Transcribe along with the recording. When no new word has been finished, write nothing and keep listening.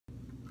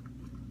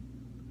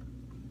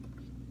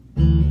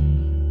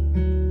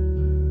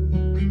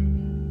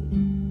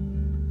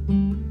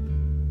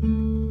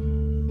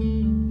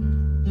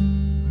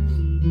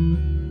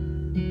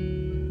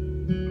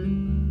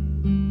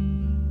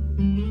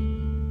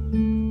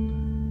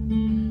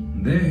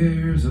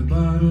There's a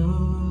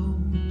bottle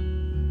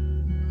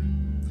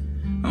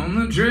on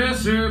the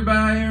dresser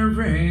by your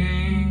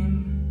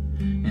ring,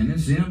 and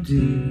it's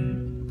empty.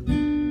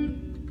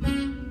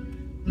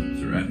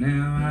 So right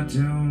now I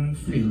don't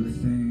feel a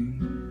thing.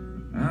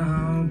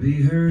 I'll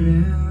be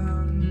hurting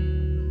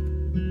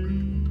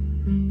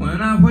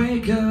when I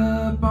wake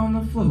up on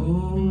the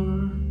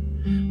floor,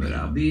 but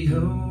I'll be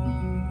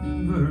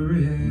over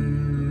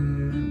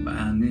it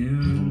by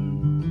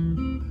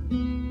noon.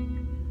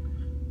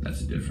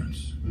 That's the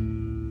difference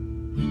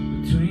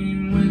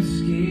between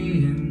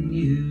whiskey and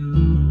you.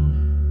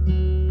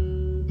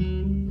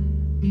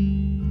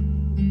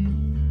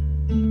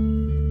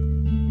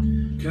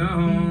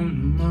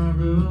 Come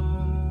tomorrow,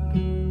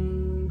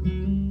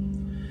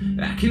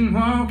 I can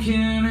walk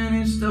in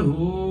any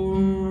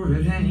store,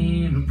 it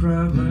ain't a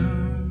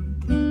problem.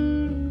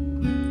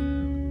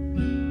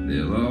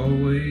 They'll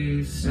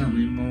always sell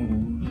me more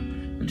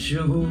than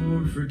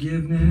your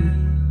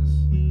forgiveness.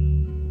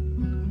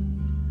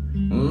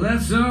 Well,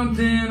 that's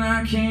something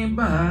I can't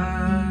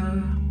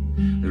buy.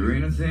 There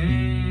ain't a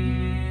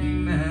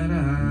thing that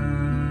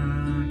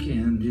I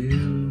can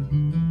do.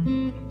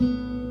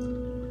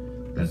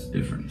 That's the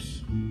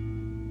difference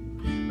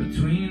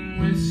between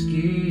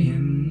whiskey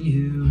and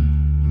you.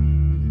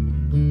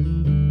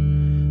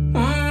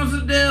 One's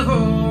the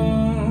devil,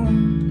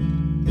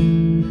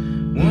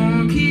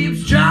 one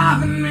keeps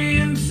driving me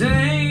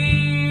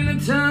insane.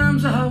 At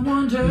times I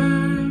wonder,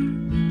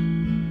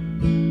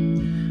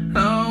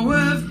 oh,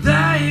 if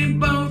they ain't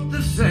both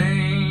the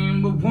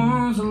same. But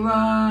one's a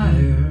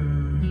liar,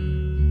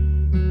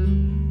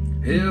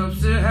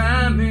 helps to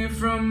hide me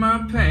from my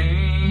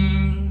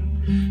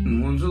pain,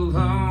 and one's a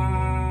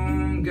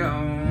long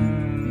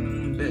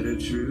gone bitter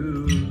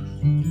truth.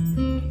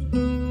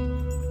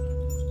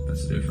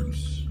 That's the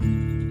difference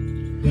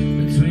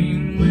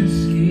between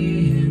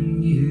whiskey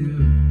and you.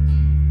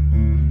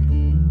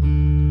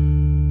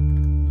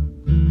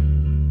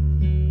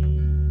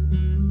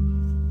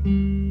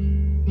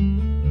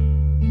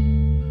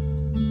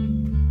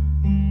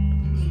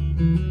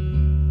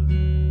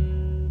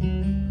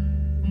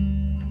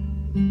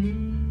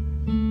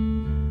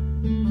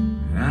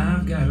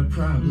 I've got a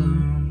problem,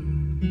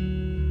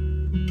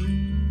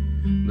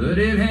 but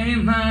it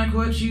ain't like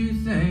what you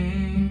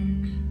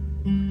think.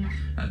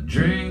 I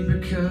drink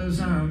because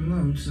I'm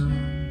lonesome,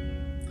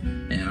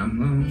 and I'm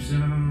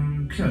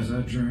lonesome because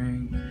I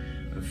drink.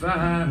 If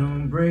I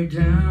don't break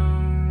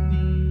down,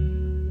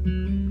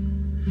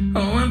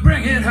 oh, and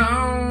bring it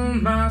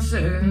home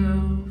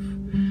myself,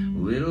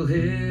 it'll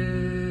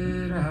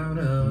hit out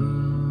of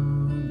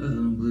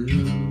the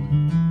blue.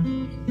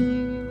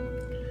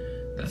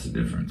 That's the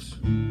difference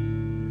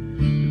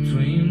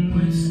between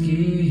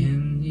whiskey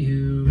and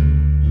you.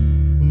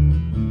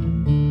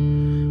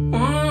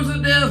 One's the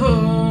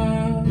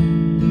devil,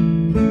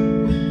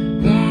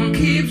 one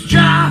keeps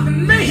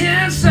driving me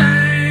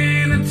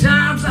insane. At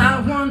times I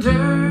wonder,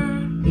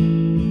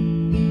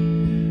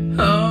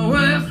 oh,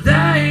 if they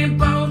ain't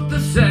both the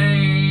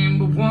same.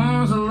 But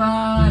one's a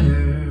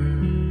liar,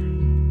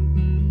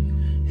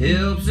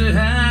 helps to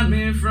hide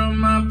me from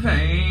my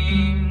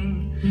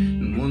pain,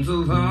 and one's a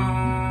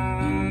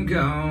long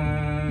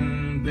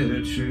gone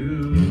bitter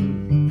truth.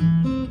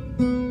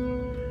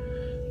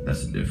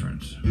 That's the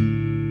difference.